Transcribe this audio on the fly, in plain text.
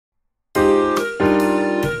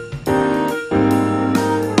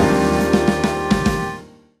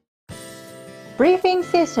briefing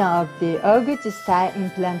session of the Ohguchi style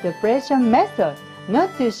implant operation method, not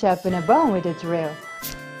to sharpen a bone with a drill.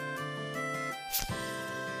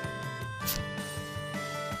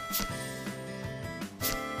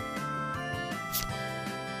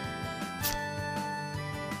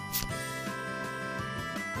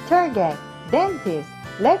 Target, dentist,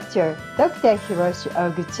 lecturer, Dr.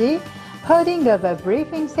 Ohguchi, holding of a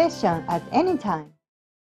briefing session at any time.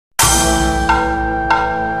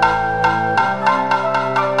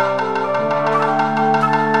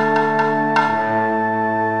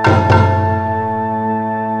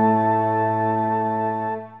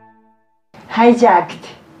 Hijacked.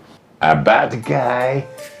 A bad guy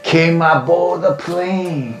came aboard the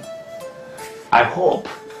plane. I hope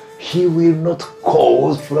he will not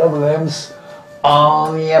cause problems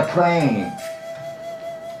on the plane.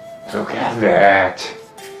 Look at that.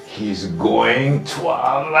 He's going to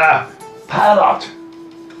our pilot.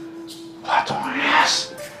 What on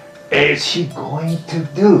earth is he going to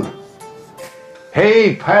do?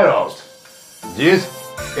 Hey pilot, this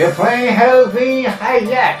airplane has been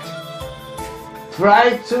hijacked.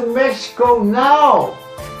 Fly to Mexico now.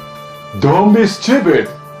 Don't be stupid.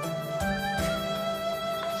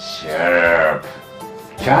 Shut up.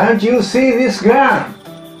 Can't you see this gun?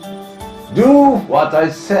 Do what I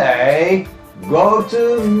say. Go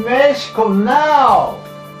to Mexico now.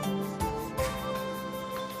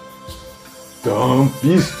 Don't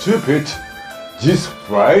be stupid. This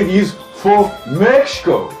flight is for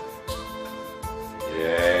Mexico.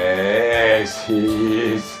 Yes,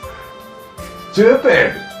 he is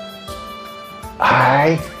stupid.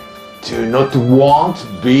 I do not want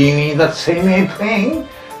being in the same airplane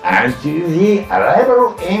until the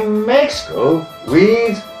arrival in Mexico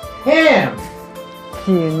with him.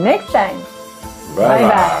 See you next time.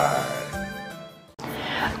 Bye-bye.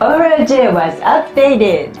 Oral gel was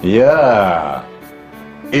updated. Yeah,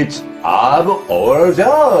 it's ab oral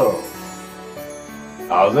gel.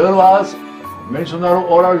 As well as conventional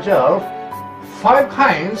oral gel, 5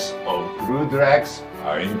 kinds of blue drugs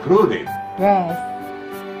are included.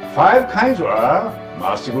 Yes. 5 kinds are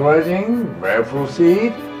musculating, grapefruit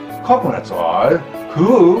seed, coconut oil,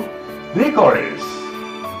 cool, licorice.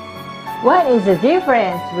 What is the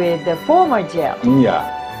difference with the former gel? Yeah,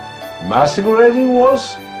 musculating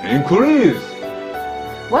was increased.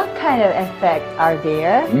 What kind of effects are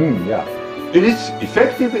there? Yeah, it is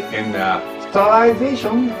effective in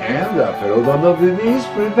sterilization and periodontal disease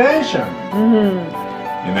prevention.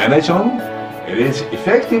 In addition, it is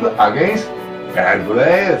effective against bad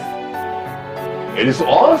breath. It is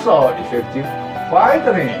also effective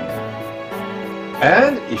whitening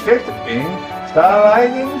and effective in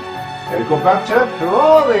sterilizing Helicobacter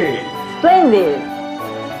pylori. Splendid!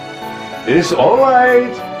 It is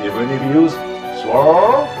alright even if you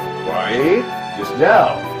swallow or eat this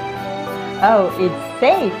gel. Oh, it's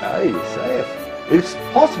safe. It's safe. It's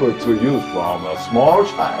possible to use from a small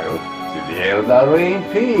child to the elderly in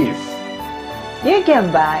peace. You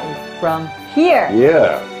can buy it from here.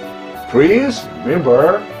 Yeah. Please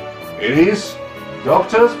remember, it is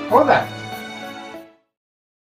doctor's product.